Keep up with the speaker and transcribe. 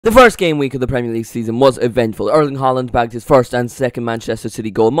The first game week of the Premier League season was eventful. Erling Haaland bagged his first and second Manchester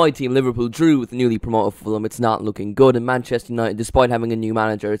City goal. My team, Liverpool, drew with the newly promoted Fulham. It's not looking good. And Manchester United, despite having a new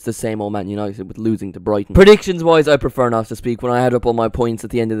manager, it's the same old Man United with losing to Brighton. Predictions-wise, I prefer not to speak. When I add up all my points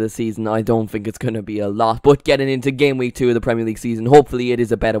at the end of the season, I don't think it's going to be a lot. But getting into game week 2 of the Premier League season, hopefully it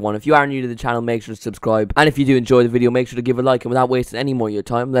is a better one. If you are new to the channel, make sure to subscribe. And if you do enjoy the video, make sure to give a like. And without wasting any more of your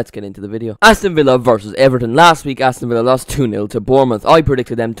time, let's get into the video. Aston Villa versus Everton. Last week, Aston Villa lost 2-0 to Bournemouth. I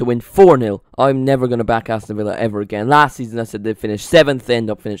predicted them to win 4-0. I'm never going to back Aston Villa ever again. Last season I said they'd finish 7th, they end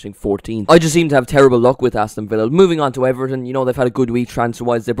up finishing 14th. I just seem to have terrible luck with Aston Villa. Moving on to Everton, you know, they've had a good week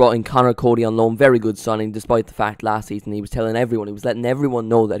transfer-wise. They brought in Connor Cody on loan, very good signing, despite the fact last season he was telling everyone, he was letting everyone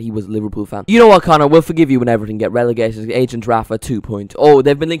know that he was a Liverpool fan. You know what, Connor, we'll forgive you when Everton get relegated. Agent Rafa 2.0.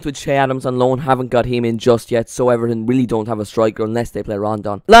 They've been linked with Che Adams on loan, haven't got him in just yet, so Everton really don't have a striker unless they play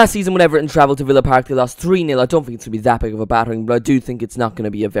Rondon. Last season when Everton travelled to Villa Park, they lost 3-0. I don't think it's going to be that big of a battering, but I do think it's not going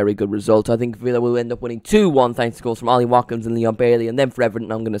to be a very good result. I think Villa will end up winning 2-1 thanks to goals from Ollie Watkins and Leon Bailey, and then for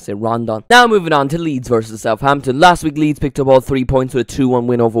Everton I'm going to say Rondon. Now moving on to Leeds versus Southampton. Last week Leeds picked up all 3 points with a 2-1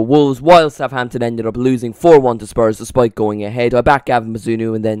 win over Wolves, while Southampton ended up losing 4-1 to Spurs despite going ahead. I backed Gavin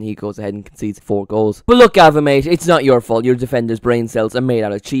Bazunu and then he goes ahead and concedes 4 goals. But look, Gavin, mate, it's not your fault. Your defender's brain cells are made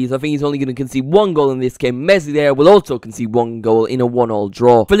out of cheese. I think he's only going to concede 1 goal in this game. Messi there will also concede 1 goal in a 1-1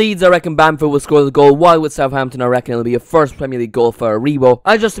 draw. For Leeds, I reckon Bamford will score the goal, while with Southampton I reckon it'll be a first Premier League goal for Aribo.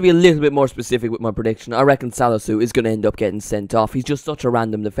 And just to be a little bit more specific with my prediction, I reckon Salisu is going to end up getting sent off. He's just such a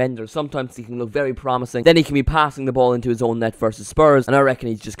random defender. Sometimes he can look very promising, then he can be passing the ball into his own net versus Spurs, and I reckon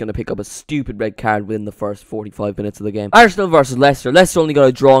he's just going to pick up a stupid red card within the first 45 minutes of the game. Arsenal versus Leicester. Leicester only got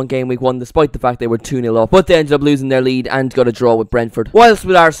a draw in game week 1 despite the fact they were 2-0 up, but they ended up losing their lead and got a draw with Brentford. Whilst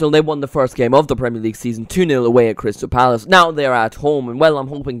with Arsenal, they won the first game of the Premier League season 2-0 away at Crystal Palace. Now they're at home, and well, I'm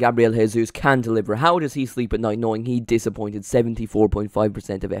hoping Gabriel Jesus can deliver. How does he sleep at night knowing he disappointed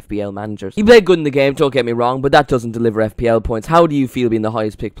 74.5% of FPL managers? He played good in the game, don't get me wrong, but that doesn't deliver FPL points. How do you feel being the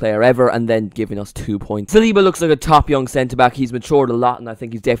highest picked player ever and then giving us 2 points? Saliba looks like a top young centre-back. He's matured a lot and I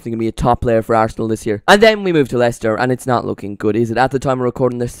think he's definitely going to be a top player for Arsenal this year. And then we move to Leicester, and it's not looking good, is it? At the time of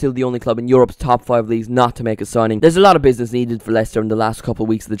recording, they're still the only club in Europe's top 5 leagues not to make a signing. There's a lot of business needed for Leicester in the last couple of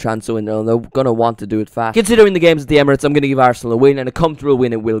weeks of the transfer window, and they're going to want to do it fast. Considering the games at the Emirates, I'm going to give Arsenal a win, and a comfortable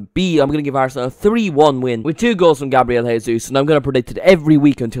win it will be. I'm going to give Arsenal a 3-1 win with 2 goals from Gabriel Jesus, and I'm going to predict it every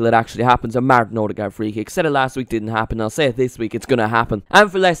week until it actually happens. A Martin Odegaard free kick. Said it last week, didn't happen. I'll say it this week, it's going to happen.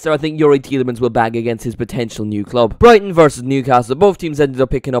 And for Leicester, I think Yuri Tielemans will bag against his potential new club. Brighton versus Newcastle. Both teams ended up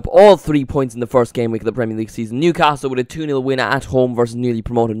picking up all 3 points in the first game week of the Premier League season. Newcastle with a 2-0 win at home versus newly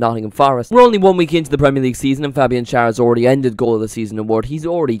promoted Nottingham Forest. We're only 1 week into the Premier League season and Fabian Schär's already ended goal of the season award. He's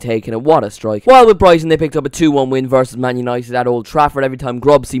already taken it. What a strike. While with Brighton, they picked up a 2-1 win versus Man United at Old Trafford. Every time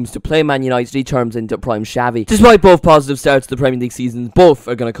Grubb seems to play Man United, he turns into prime Xavi. Despite both positive starts to the Premier League season, both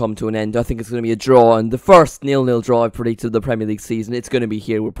are going to come to an end. I think it's going to be a draw, and the first 0-0 draw I've predicted of the Premier League season, it's going to be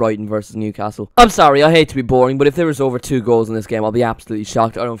here with Brighton versus Newcastle. I'm sorry, I hate to be boring, but if there was over 2 goals in this game, I'll be absolutely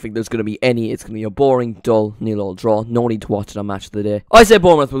shocked. I don't think there's going to be any. It's going to be a boring, dull, 0-0 draw. No need to watch it on Match of the Day. I said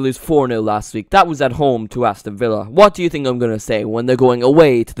Bournemouth will lose 4-0 last week. That was at home to Aston Villa. What do you think I'm going to say when they're going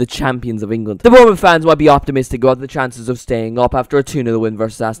away to the champions of England? The Bournemouth fans might be optimistic about the chances of staying up after a 2-0 win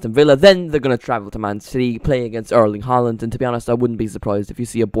versus Aston Villa. Then they're going to travel to Man City, play against Erling Haaland, and to be honest, I wouldn't be surprised if you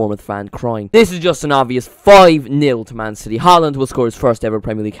see a Bournemouth fan crying. This is just an obvious 5-0 to Man City. Haaland will score his first ever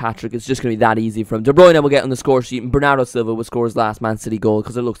Premier League hat-trick. It's just going to be that easy for him. De Bruyne will get on the score sheet, and Bernardo Silva will score his last Man City goal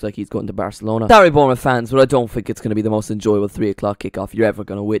because it looks like he's going to Barcelona. Sorry, Bournemouth fans, but I don't think it's going to be the most enjoyable 3 o'clock kickoff you're ever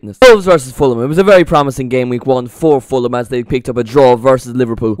going to witness. Wolves versus Fulham. It was a very promising game week 1 for Fulham as they picked up a draw versus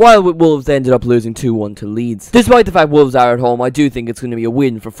Liverpool, while with Wolves they ended up losing 2-1 to Leeds. Despite the fact Wolves are at home, I do think it's going to be a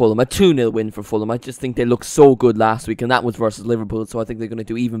win for Fulham, a 2-0 win for Fulham. I just think they looked so good last week, and that was versus Liverpool, so I think they're going to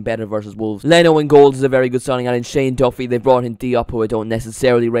do even better versus Wolves. Leno in goals is a very good signing, and in Shane Duffy they brought in Diop, who I don't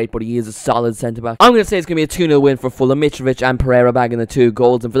necessarily rate, but he is a solid centre-back. I'm going to say it's going to be a 2-0 win for Fulham. Mitrovic and Pereira bagging the 2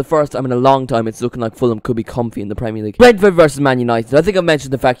 goals, and for the first time in a long time it's looking like Fulham could be comfy in the Premier League. Brentford versus Man United. I think I've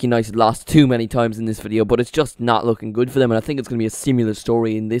mentioned the fact United lost too many times in this video, but it's just not looking good for them, and I think it's going to be a similar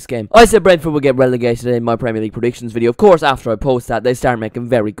story in this game. I said Brentford will get relegated in my Premier League predictions video. Of course, after I post that, they start making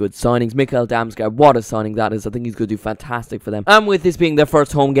very good signings. Mikael Damsgaard, what a signing that is. I think he's going to do fantastic for them. And with this being their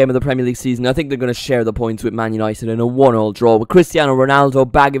first home game of the Premier League season. I think they're going to share the points with Man United in a 1-1 draw, with Cristiano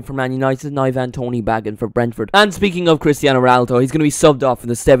Ronaldo bagging for Man United and Ivan Toney bagging for Brentford. And speaking of Cristiano Ronaldo, he's going to be subbed off in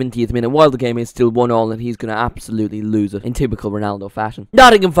the 70th minute while the game is still 1-1, and he's going to absolutely lose it in typical Ronaldo fashion.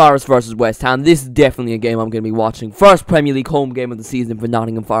 Nottingham Forest versus West Ham. This is definitely a game I'm going to be watching. First Premier League home game of the season for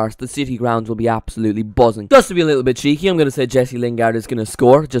Nottingham Forest. The City grounds will be absolutely buzzing. Just to be a little bit cheeky, I'm going to say Jesse Lingard is going to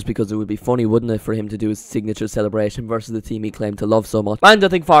score, just because it would be funny, wouldn't it, for him to do his signature celebration versus the team he claimed to love so much. And I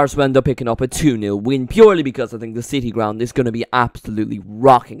think Forest will end up picking up a 2-0 win, purely because I think the City ground is going to be absolutely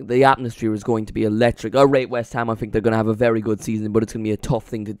rocking. The atmosphere is going to be electric. I rate West Ham. I think they're going to have a very good season, but it's going to be a tough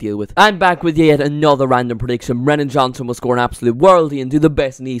thing to deal with. I'm back with yet another random prediction. Brennan Johnson will score an absolute worldie and do the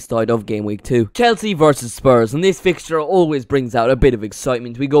best in the East side of Game Week 2. Chelsea versus Spurs, and this fixture always brings out a bit of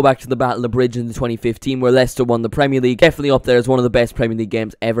excitement. We go back to the Battle of Bridge in 2015 where Leicester won the Premier League. Definitely up there as one of the best Premier League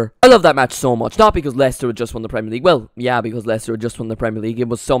games ever. I love that match so much, not because Leicester had just won the Premier League. Well, yeah, because Leicester had just won the Premier League. It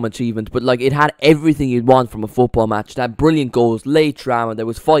was some achievement, but like, it had everything you'd want from a football match. It had brilliant goals, late drama, there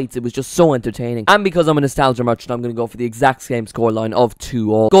was fights, it was just so entertaining. And because I'm a nostalgia merchant, I'm going to go for the exact same scoreline of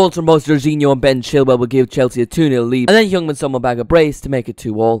 2-2. Goals from both Jorginho and Ben Chilwell will give Chelsea a 2-0 lead, and then Heung-min Son will bag a brace to make it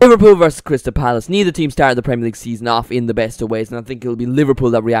 2-2. Liverpool versus Crystal Palace. Neither team started the Premier League season off in the best of ways, and I think it'll be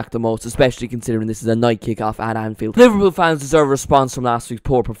Liverpool that react the most, especially considering this is a night kick-off at Anfield. Liverpool fans deserve a response from last week's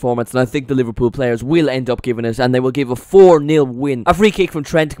poor performance, and I think the Liverpool players will end up giving it, and they will give a 4-0 win. A free kick from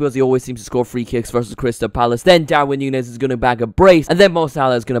Trent, because he always seems to score free kicks versus Crystal Palace. Then Darwin Núñez is going to bag a brace, and then Mo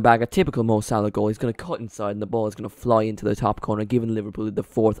Salah is going to bag a typical Mo Salah goal. He's going to cut inside, and the ball is going to fly into the top corner, giving Liverpool the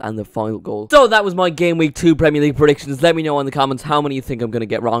fourth and the final goal. So that was my Game Week 2 Premier League predictions. Let me know in the comments how many you think I'm going to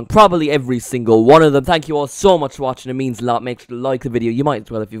get wrong. Probably every single one of them. Thank you all so much for watching. It means a lot. Make sure to like the video. You might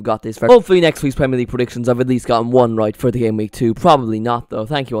as well if you've got this far. Hopefully next week's Premier League predictions I've at least gotten one right for the Game Week 2. Probably not though.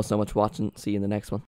 Thank you all so much for watching. See you in the next one.